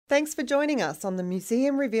Thanks for joining us on the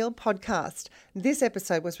Museum Revealed podcast. This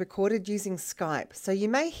episode was recorded using Skype, so you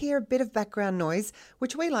may hear a bit of background noise,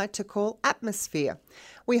 which we like to call atmosphere.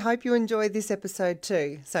 We hope you enjoyed this episode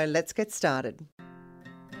too, so let's get started.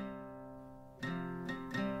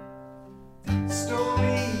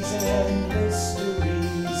 Stories and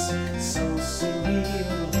mysteries, so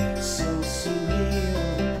surreal, so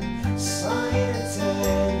surreal. Science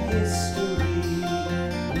and history,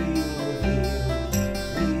 we'll reveal.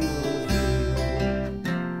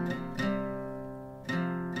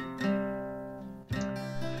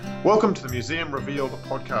 Welcome to the Museum Revealed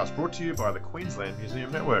podcast, brought to you by the Queensland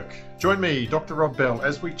Museum Network. Join me, Dr. Rob Bell,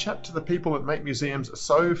 as we chat to the people that make museums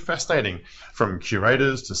so fascinating, from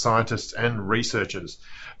curators to scientists and researchers.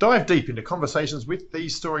 Dive deep into conversations with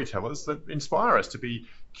these storytellers that inspire us to be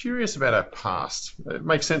curious about our past,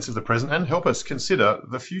 make sense of the present, and help us consider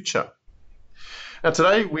the future. Now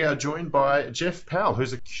today we are joined by Jeff Powell,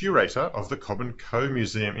 who's a curator of the Cobb and Co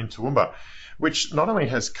Museum in Toowoomba, which not only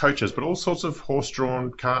has coaches but all sorts of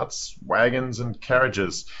horse-drawn carts, wagons and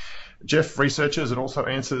carriages. Jeff researches and also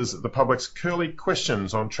answers the public's curly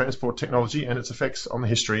questions on transport technology and its effects on the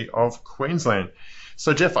history of Queensland.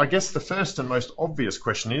 So Jeff, I guess the first and most obvious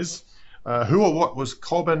question is, who or what was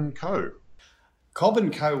Cobb and Co? Cobb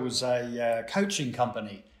and Co was a coaching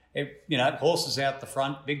company. Horses out the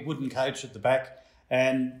front, big wooden coach at the back,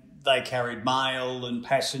 and they carried mail and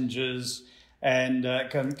passengers. And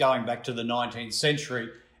going back to the 19th century,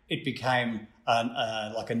 it became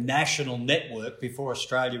like a national network before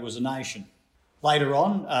Australia was a nation. Later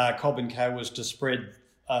on, Cobb and Co was to spread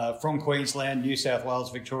from Queensland, New South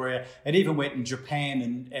Wales, Victoria, and even went in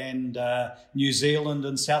Japan and New Zealand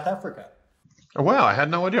and South Africa. Oh, wow, I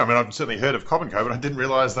had no idea. I mean, I've certainly heard of Cobb and Co, but I didn't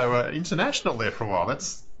realise they were international there for a while.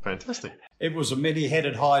 That's fantastic. It was a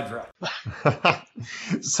many-headed hydra.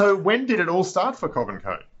 So when did it all start for Cobb and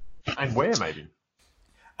Co? And where, maybe?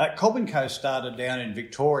 Cobb and Co started down in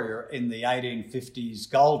Victoria in the 1850s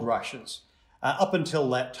gold rushes. Up until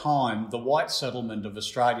that time, the white settlement of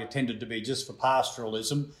Australia tended to be just for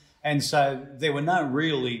pastoralism, and so there were no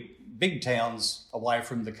really big towns away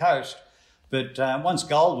from the coast. But once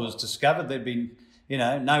gold was discovered, there'd been,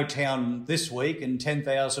 no town this week and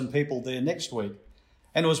 10,000 people there next week.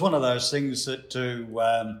 And it was one of those things that to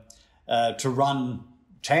run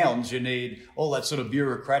towns, you need all that sort of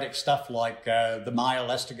bureaucratic stuff like the mail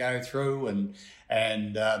has to go through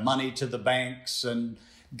and money to the banks, and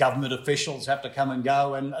government officials have to come and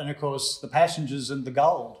go, and of course the passengers and the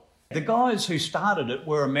gold. The guys who started it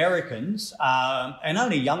were Americans and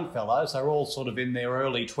only young fellows. They were all sort of in their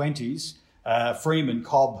early 20s, Freeman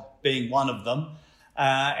Cobb being one of them,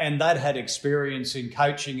 and they'd had experience in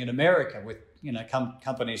coaching in America with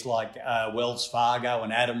companies like Wells Fargo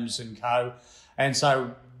and Adams and Co. And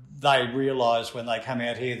so they realised when they come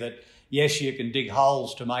out here that, yes, you can dig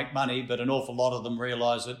holes to make money, but an awful lot of them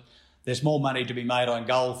realise that there's more money to be made on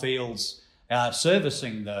gold fields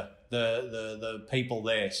servicing the people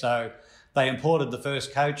there. So they imported the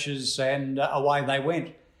first coaches and away they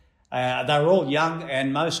went. They were all young,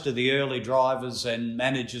 and most of the early drivers and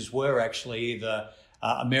managers were actually either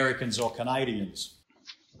Americans or Canadians.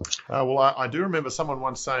 Well, I do remember someone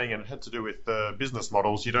once saying, and it had to do with business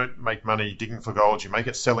models, you don't make money digging for gold, you make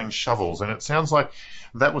it selling shovels. And it sounds like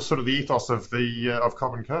that was sort of the ethos of of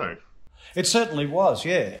Cobb and Co. It certainly was,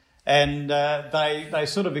 yeah. And they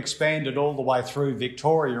sort of expanded all the way through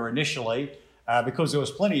Victoria initially because there was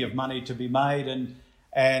plenty of money to be made,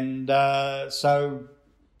 and so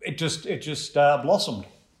it just blossomed.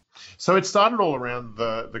 So it started all around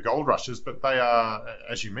the gold rushes, but they are,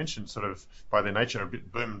 as you mentioned, sort of by their nature a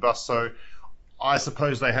bit boom and bust. So I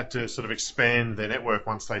suppose they had to sort of expand their network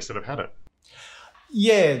once they sort of had it.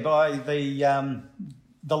 Yeah, by the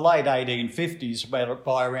late 1850s, by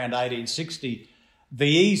around 1860, the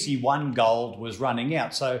easy one gold was running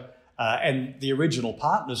out. So and the original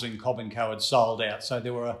partners in Cobb and Co had sold out. So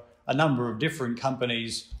there were a number of different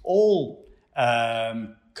companies, all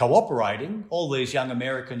cooperating. All these young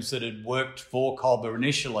Americans that had worked for Cobb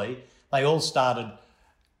initially, they all started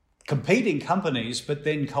competing companies, but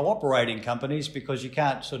then cooperating companies, because you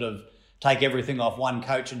can't sort of take everything off one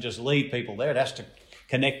coach and just leave people there. It has to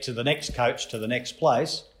connect to the next coach to the next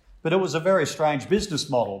place. But it was a very strange business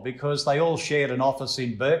model because they all shared an office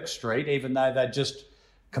in Burke Street, even though they just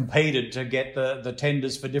competed to get the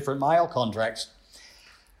tenders for different mail contracts.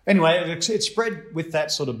 Anyway, it spread with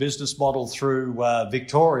that sort of business model through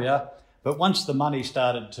Victoria, but once the money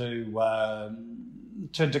started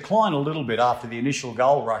to decline a little bit after the initial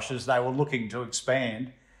gold rushes, they were looking to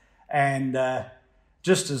expand. And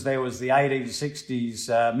just as there was the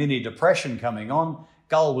 1860s mini depression coming on,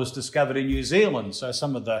 gold was discovered in New Zealand. So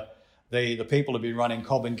some of the people who've been running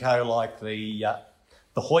Cobb and Co, like the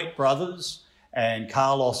Hoyt brothers and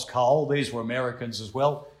Carlos Cole, these were Americans as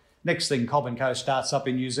well. Next thing, Cobb and Co starts up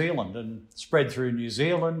in New Zealand and spread through New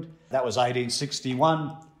Zealand. That was 1861.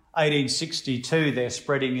 1862, they're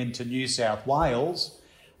spreading into New South Wales.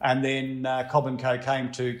 And then Cobb and Co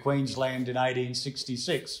came to Queensland in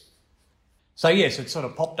 1866. So yes, it sort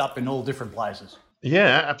of popped up in all different places.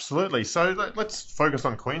 Yeah, absolutely. So let's focus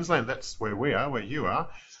on Queensland. That's where we are, where you are.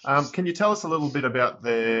 Can you tell us a little bit about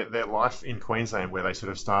their life in Queensland, where they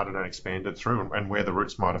sort of started and expanded through, and where the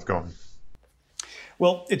roots might have gone?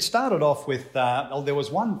 Well, it started off with, there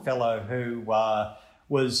was one fellow who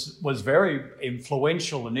was very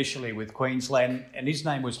influential initially with Queensland, and his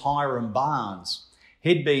name was Hiram Barnes.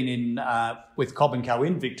 He'd been with Cobb and Co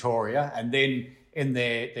in Victoria, and then in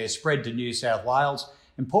their spread to New South Wales.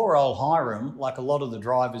 And poor old Hiram, like a lot of the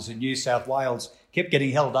drivers in New South Wales, kept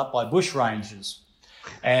getting held up by bushrangers.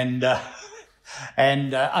 And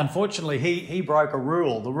unfortunately, he broke a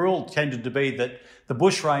rule. The rule tended to be that the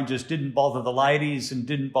bushrangers didn't bother the ladies and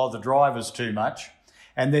didn't bother drivers too much.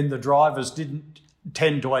 And then the drivers didn't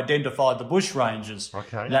tend to identify the bushrangers.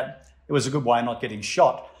 Okay. It was a good way of not getting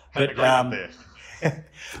shot. But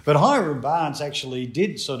Hiram Barnes actually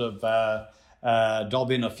did sort of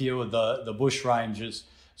dob in a few of the bushrangers.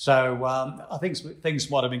 So I think things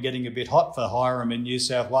might have been getting a bit hot for Hiram in New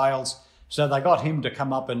South Wales. So they got him to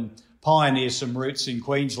come up and pioneer some routes in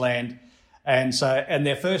Queensland. And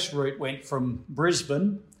their first route went from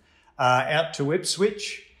Brisbane out to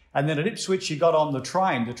Ipswich. And then at Ipswich, you got on the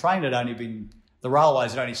train. The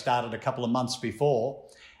railways had only started a couple of months before.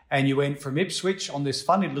 And you went from Ipswich on this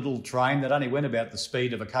funny little train that only went about the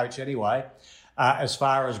speed of a coach anyway, as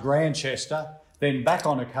far as Grantchester, then back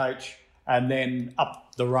on a coach, and then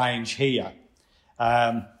up the range here.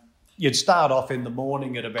 You'd start off in the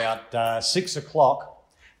morning at about 6 o'clock.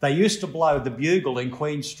 They used to blow the bugle in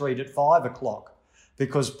Queen Street at 5 o'clock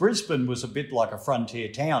because Brisbane was a bit like a frontier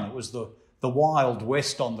town. It was the Wild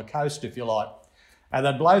West on the coast, if you like. And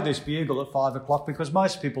they'd blow this bugle at 5 o'clock because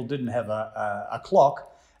most people didn't have a clock.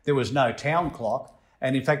 There was no town clock.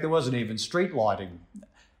 And in fact, there wasn't even street lighting.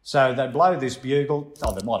 So they'd blow this bugle.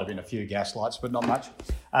 Oh, there might have been a few gas lights, but not much.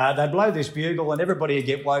 They'd blow this bugle and everybody would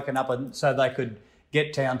get woken up and so they could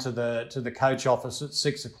get down to the coach office at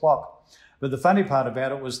 6 o'clock. But the funny part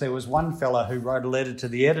about it was there was one fella who wrote a letter to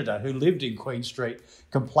the editor who lived in Queen Street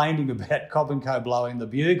complaining about Cobb and Co blowing the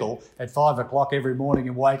bugle at 5 o'clock every morning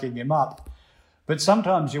and waking him up. But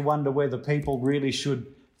sometimes you wonder whether people really should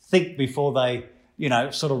think before they,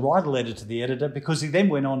 sort of write a letter to the editor, because he then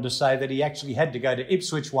went on to say that he actually had to go to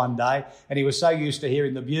Ipswich one day and he was so used to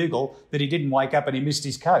hearing the bugle that he didn't wake up and he missed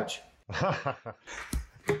his coach.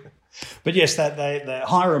 But yes, the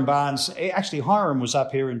Hiram Barnes, actually Hiram was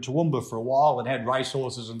up here in Toowoomba for a while and had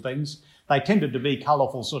racehorses and things. They tended to be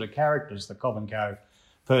colourful sort of characters, the Cobb and Co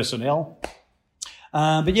personnel.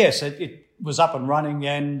 But yes, it was up and running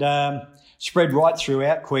and spread right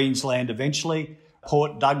throughout Queensland eventually.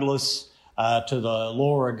 Port Douglas to the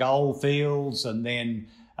Laura Goldfields, and then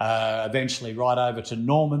eventually right over to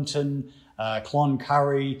Normanton,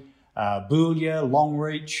 Cloncurry, Boulia,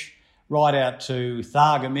 Longreach, right out to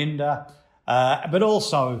Thargomindah, but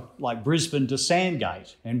also like Brisbane to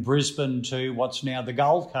Sandgate and Brisbane to what's now the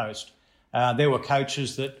Gold Coast. There were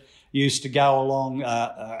coaches that used to go along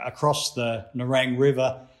across the Nerang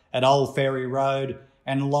River at Old Ferry Road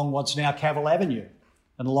and along what's now Cavill Avenue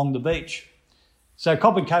and along the beach. So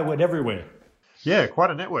Cobb and Co went everywhere. Yeah,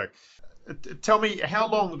 quite a network. Tell me, how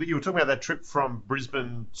long, you were talking about that trip from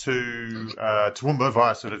Brisbane to Toowoomba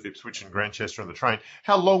via sort of Ipswich and Grantchester on the train.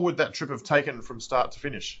 How long would that trip have taken from start to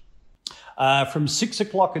finish? From 6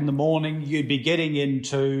 o'clock in the morning, you'd be getting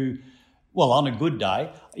into, well, on a good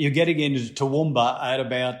day, you're getting into Toowoomba at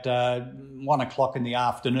about 1 o'clock in the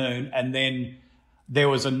afternoon, and then there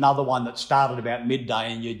was another one that started about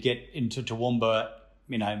midday and you'd get into Toowoomba,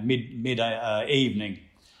 mid-evening.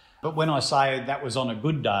 But when I say that was on a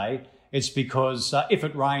good day, it's because if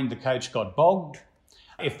it rained, the coach got bogged.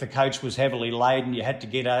 If the coach was heavily laden, you had to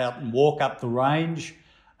get out and walk up the range.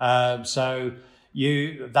 They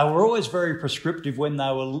were always very prescriptive when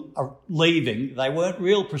they were leaving. They weren't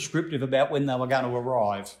real prescriptive about when they were going to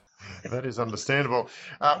arrive. That is understandable.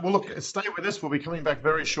 Well, look, stay with us. We'll be coming back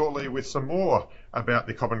very shortly with some more about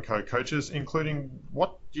the Cobb and Co coaches, including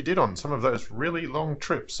what you did on some of those really long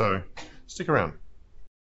trips. So stick around.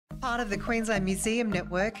 Part of the Queensland Museum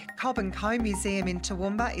Network, Cobb & Co Museum in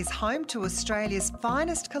Toowoomba is home to Australia's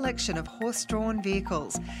finest collection of horse-drawn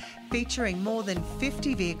vehicles. Featuring more than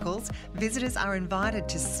 50 vehicles, visitors are invited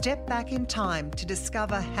to step back in time to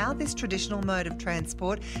discover how this traditional mode of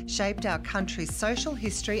transport shaped our country's social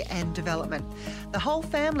history and development. The whole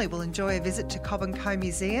family will enjoy a visit to Cobb & Co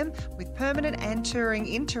Museum with permanent and touring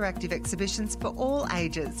interactive exhibitions for all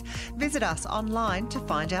ages. Visit us online to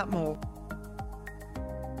find out more.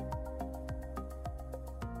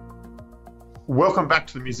 Welcome back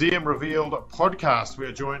to the Museum Revealed podcast. We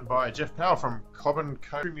are joined by Jeff Powell from Cobb &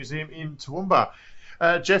 Co Museum in Toowoomba.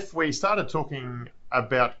 Jeff, we started talking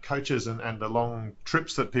about coaches and the long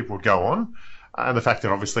trips that people would go on, and the fact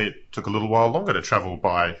that obviously it took a little while longer to travel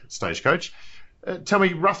by stagecoach. Tell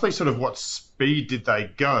me roughly sort of what speed did they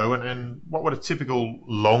go, and what would a typical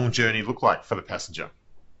long journey look like for the passenger?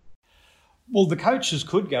 Well, the coaches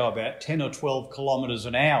could go about 10 or 12 kilometres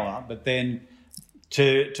an hour, but then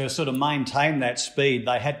to sort of maintain that speed,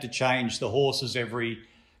 they had to change the horses every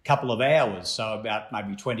couple of hours, so about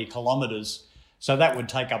maybe 20 kilometres. So that would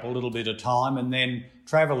take up a little bit of time. And then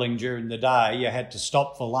travelling during the day, you had to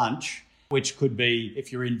stop for lunch, which could be,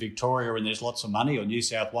 if you're in Victoria and there's lots of money, or New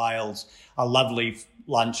South Wales, a lovely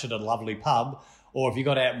lunch at a lovely pub. Or if you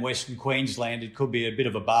got out in Western Queensland, it could be a bit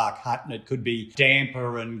of a bark hut, and it could be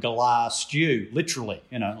damper and galah stew, literally,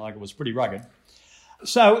 like it was pretty rugged.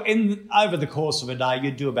 So over the course of a day,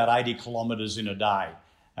 you'd do about 80 kilometres in a day.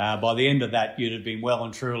 By the end of that, you'd have been well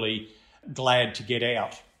and truly glad to get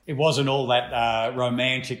out. It wasn't all that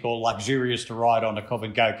romantic or luxurious to ride on a Cobb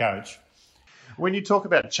 & Co coach. When you talk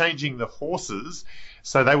about changing the horses,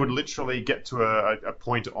 so they would literally get to a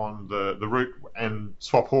point on the route and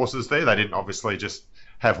swap horses there? They didn't obviously just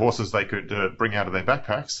have horses they could bring out of their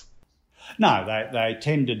backpacks? No, they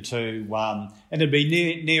tended to, and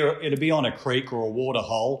it'd be on a creek or a water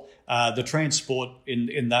hole. The transport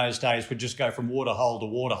in those days would just go from water hole to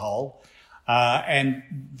water hole, and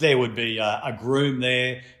there would be a groom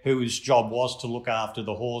there whose job was to look after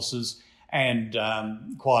the horses, and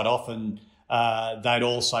quite often they'd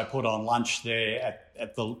also put on lunch there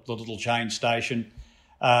at the little change station,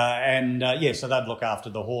 so they'd look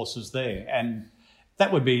after the horses there. And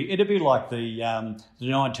it'd be like the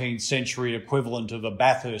 19th century equivalent of a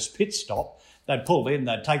Bathurst pit stop. They'd pull in,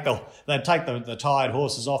 they'd take the tired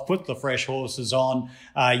horses off, put the fresh horses on.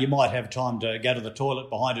 You might have time to go to the toilet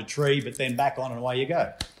behind a tree, but then back on and away you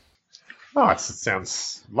go. Oh, it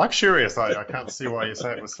sounds luxurious. I can't see why you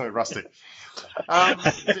say it was so rustic.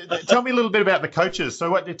 Tell me a little bit about the coaches. Tell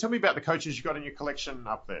me about the coaches you got in your collection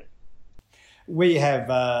up there. We have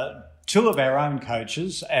two of our own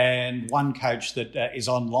coaches and one coach that is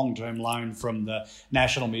on long-term loan from the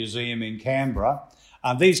National Museum in Canberra.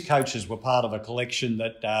 These coaches were part of a collection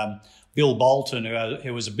that Bill Bolton,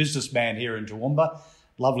 who was a businessman here in Toowoomba,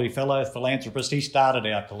 lovely fellow, philanthropist, he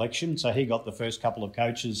started our collection, so he got the first couple of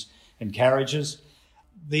coaches and carriages.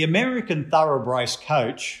 The American Thoroughbrace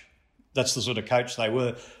coach, that's the sort of coach they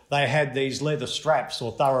were, they had these leather straps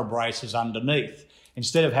or thoroughbraces underneath.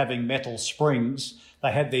 Instead of having metal springs,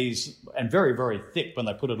 they had these, and very, very thick when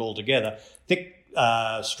they put it all together, thick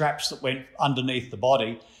straps that went underneath the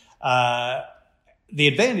body. The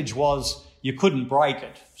advantage was you couldn't break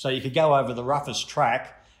it. So you could go over the roughest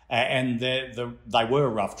track, and they were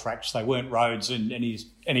rough tracks. They weren't roads in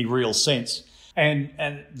any real sense. And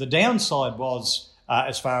the downside was,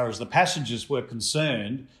 as far as the passengers were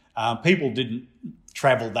concerned, people didn't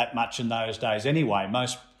travel that much in those days anyway.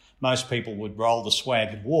 Most people would roll the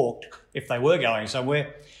swag and walk if they were going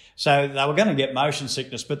somewhere. So they were going to get motion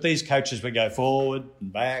sickness, but these coaches would go forward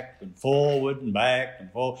and back and forward and back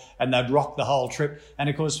and forward, and they'd rock the whole trip. And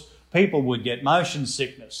of course, people would get motion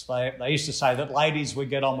sickness. They used to say that ladies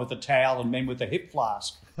would get on with a towel and men with a hip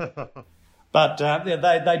flask. But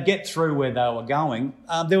they'd get through where they were going.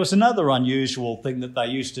 There was another unusual thing that they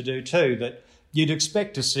used to do too, that you'd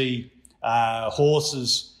expect to see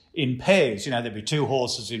horses in pairs. There'd be two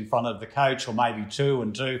horses in front of the coach, or maybe two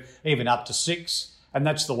and two, even up to six. And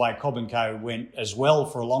that's the way Cobb & Co went as well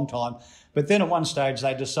for a long time. But then at one stage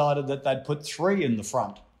they decided that they'd put three in the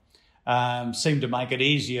front. Seemed to make it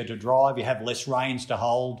easier to drive. You have less reins to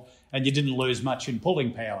hold, and you didn't lose much in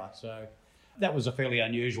pulling power. So that was a fairly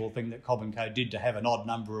unusual thing that Cobb & Co did, to have an odd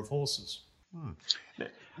number of horses.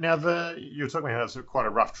 Now, you were talking about how it's quite a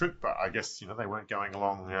rough trip, but I guess they weren't going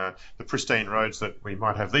along the pristine roads that we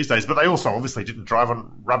might have these days. But they also obviously didn't drive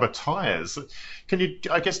on rubber tyres. Can you,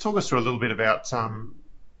 I guess, talk us through a little bit about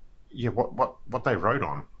what they rode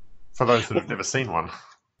on, for those that have never seen one?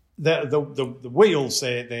 The wheels,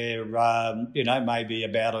 they're maybe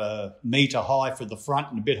about a metre high for the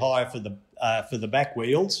front and a bit higher for the for the back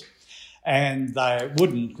wheels, and they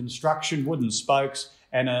wooden construction, wooden spokes,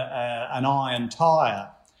 and an iron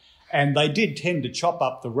tyre. And they did tend to chop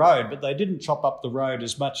up the road, but they didn't chop up the road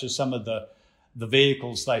as much as some of the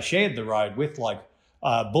vehicles they shared the road with, like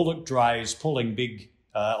bullock drays pulling big,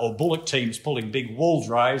 or bullock teams pulling big wool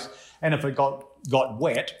drays. And if it got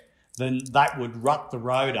wet, then that would rut the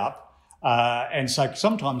road up. And so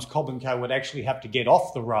sometimes Cobb and Co would actually have to get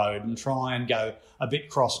off the road and try and go a bit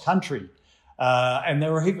cross country. And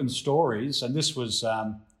there were even stories, and this was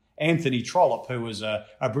Anthony Trollope, who was a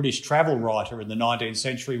British travel writer in the 19th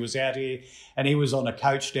century, was out here, and he was on a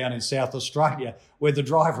coach down in South Australia where the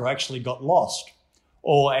driver actually got lost.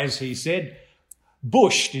 Or, as he said,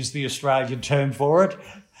 bushed is the Australian term for it.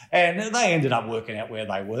 And they ended up working out where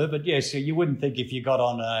they were. But yes, you wouldn't think if you got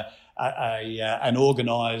on an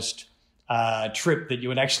organised trip that you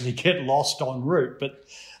would actually get lost en route. But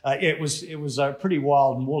it was pretty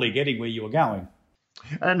wild and woolly getting where you were going.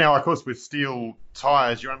 And now, of course, with steel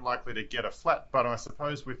tyres, you're unlikely to get a flat, but I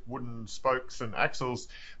suppose with wooden spokes and axles,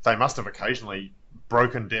 they must have occasionally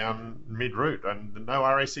broken down mid-route, and no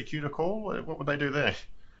RACQ to call? What would they do there?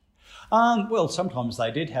 Well, sometimes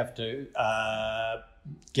they did have to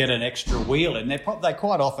get an extra wheel in. They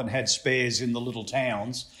quite often had spares in the little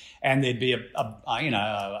towns, and there'd be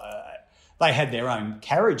they had their own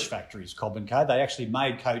carriage factories, Cobb and Co. They actually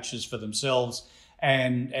made coaches for themselves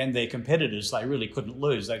and their competitors. They really couldn't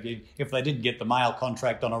lose. If they didn't get the mail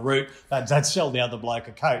contract on a route, they'd sell the other bloke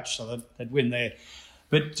a coach, so they'd win there.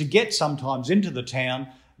 But to get sometimes into the town,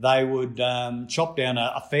 they would chop down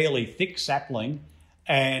a fairly thick sapling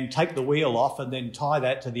and take the wheel off and then tie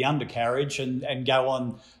that to the undercarriage and go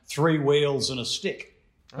on 3 wheels and a stick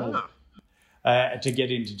to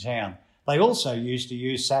get into town. They also used to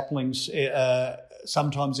use saplings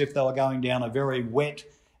sometimes if they were going down a very wet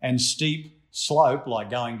and steep slope, like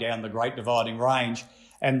going down the Great Dividing Range,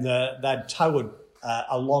 and they'd tow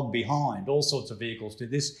a log behind. All sorts of vehicles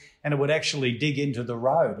did this, and it would actually dig into the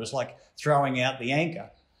road. It was like throwing out the anchor.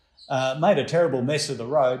 Made a terrible mess of the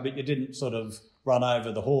road, but you didn't sort of run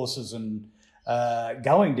over the horses, and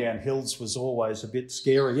going down hills was always a bit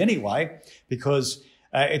scary anyway, because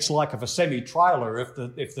it's like if a semi-trailer,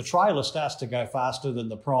 if the trailer starts to go faster than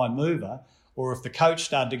the prime mover, or if the coach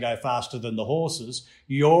started to go faster than the horses,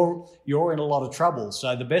 you're in a lot of trouble.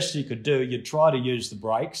 So the best you could do, you'd try to use the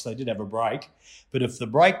brakes. They did have a brake. But if the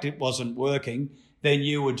brake wasn't working, then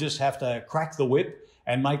you would just have to crack the whip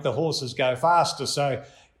and make the horses go faster. So,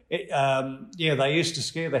 they used to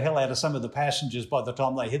scare the hell out of some of the passengers by the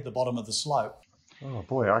time they hit the bottom of the slope. Oh,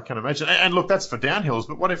 boy, I can imagine. And look, that's for downhills,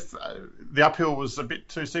 but what if the uphill was a bit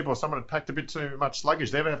too steep or someone had packed a bit too much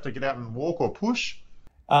luggage? They ever have to get out and walk or push?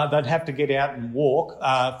 They'd have to get out and walk.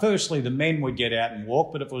 Firstly, the men would get out and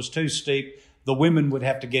walk, but if it was too steep, the women would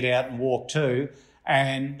have to get out and walk too.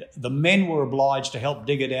 And the men were obliged to help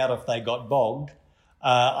dig it out if they got bogged.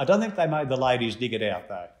 I don't think they made the ladies dig it out,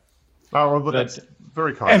 though. Oh, well, that's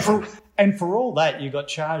very kind. And for all that, you got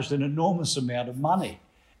charged an enormous amount of money.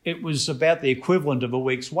 It was about the equivalent of a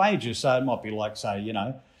week's wages. So it might be like, say,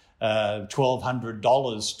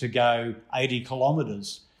 $1,200 to go 80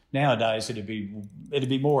 kilometres. Nowadays, it'd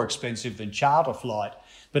be more expensive than charter flight.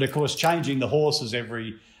 But of course, changing the horses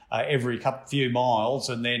every few miles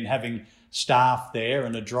and then having staff there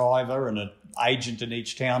and a driver and an agent in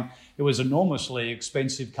each town, it was enormously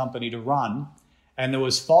expensive company to run. And there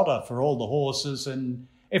was fodder for all the horses. And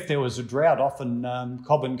if there was a drought, often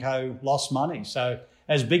Cobb and Co lost money. So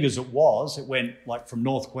as big as it went like from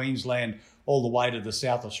North Queensland all the way to the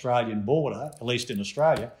South Australian border, at least in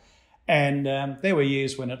Australia. And there were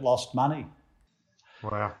years when it lost money.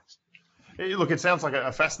 Wow. Look, it sounds like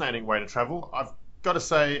a fascinating way to travel. I've got to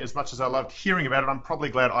say, as much as I loved hearing about it, I'm probably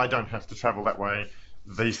glad I don't have to travel that way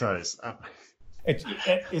these days.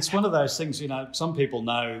 It's one of those things, some people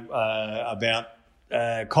know about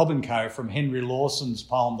Cobb and Co from Henry Lawson's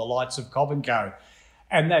poem, The Lights of Cobb and Co.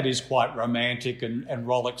 And that is quite romantic and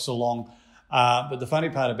rollicks along. But the funny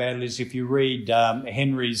part about it is if you read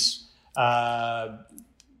Henry's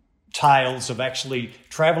tales of actually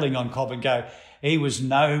travelling on Cobb and Co, he was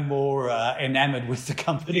no more enamoured with the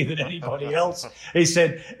company than anybody else. He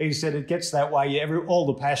said it gets that way. All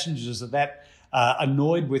the passengers are that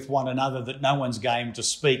annoyed with one another that no one's game to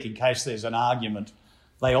speak in case there's an argument.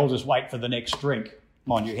 They all just wait for the next drink.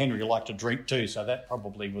 Mind you, Henry liked to drink too, so that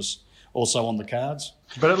probably was also on the cards.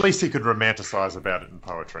 But at least he could romanticise about it in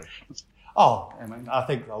poetry. Oh, I mean, I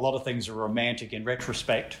think a lot of things are romantic in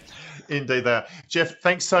retrospect. Indeed they are. Jeff,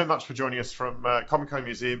 thanks so much for joining us from Comico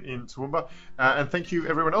Museum in Toowoomba. And thank you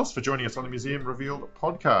everyone else for joining us on the Museum Revealed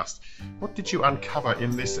podcast. What did you uncover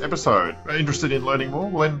in this episode? Interested in learning more?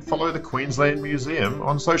 Well, then follow the Queensland Museum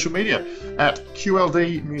on social media at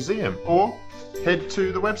QLD Museum, or head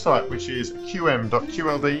to the website, which is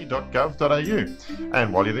qm.qld.gov.au.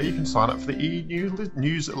 And while you're there, you can sign up for the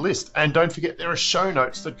e-news list. And don't forget, there are show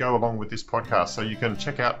notes that go along with this podcast, so you can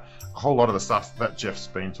check out a whole lot of the stuff that Jeff's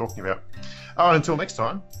been talking about. Oh, and until next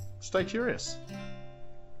time, stay curious.